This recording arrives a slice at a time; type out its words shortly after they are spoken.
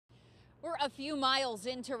We're a few miles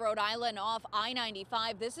into Rhode Island off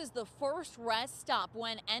I-95. This is the first rest stop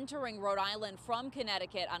when entering Rhode Island from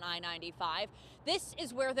Connecticut on I-95. This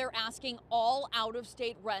is where they're asking all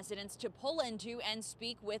out-of-state residents to pull into and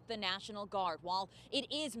speak with the National Guard. While it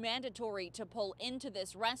is mandatory to pull into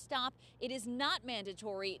this rest stop, it is not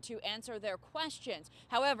mandatory to answer their questions.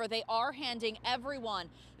 However, they are handing everyone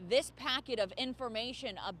this packet of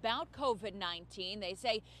information about COVID-19. They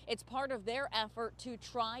say it's part of their effort to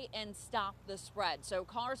try and stop the spread. So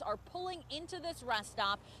cars are pulling into this rest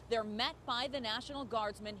stop. They're met by the National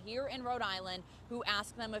Guardsmen here in Rhode Island who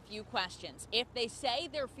ask them a few questions. If they say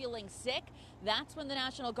they're feeling sick, that's when the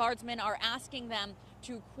National Guardsmen are asking them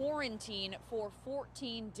to quarantine for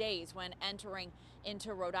 14 days when entering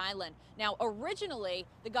into Rhode Island. Now, originally,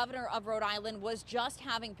 the governor of Rhode Island was just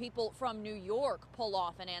having people from New York pull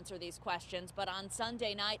off and answer these questions, but on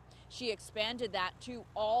Sunday night, she expanded that to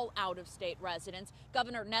all out-of-state residents.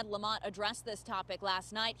 Governor Ned Lamont addressed this topic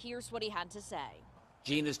last night. Here's what he had to say.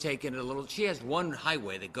 Gina's taken it a little. She has one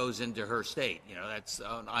highway that goes into her state. You know, that's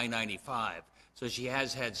on I-95. So she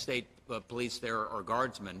has had state police there or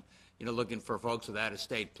guardsmen, looking for folks with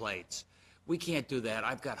out-of-state plates. We can't do that.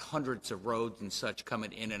 I've got hundreds of roads and such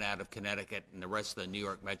coming in and out of Connecticut and the rest of the New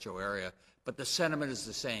York metro area. But the sentiment is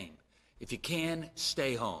the same. If you can,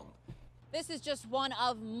 stay home. This is just one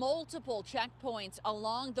of multiple checkpoints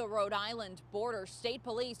along the Rhode Island border. State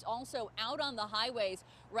police also out on the highways,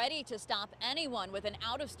 ready to stop anyone with an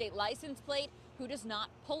out-of-state license plate who does not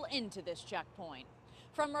pull into this checkpoint.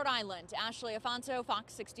 From Rhode Island, Ashley Afonso,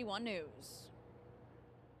 Fox 61 News.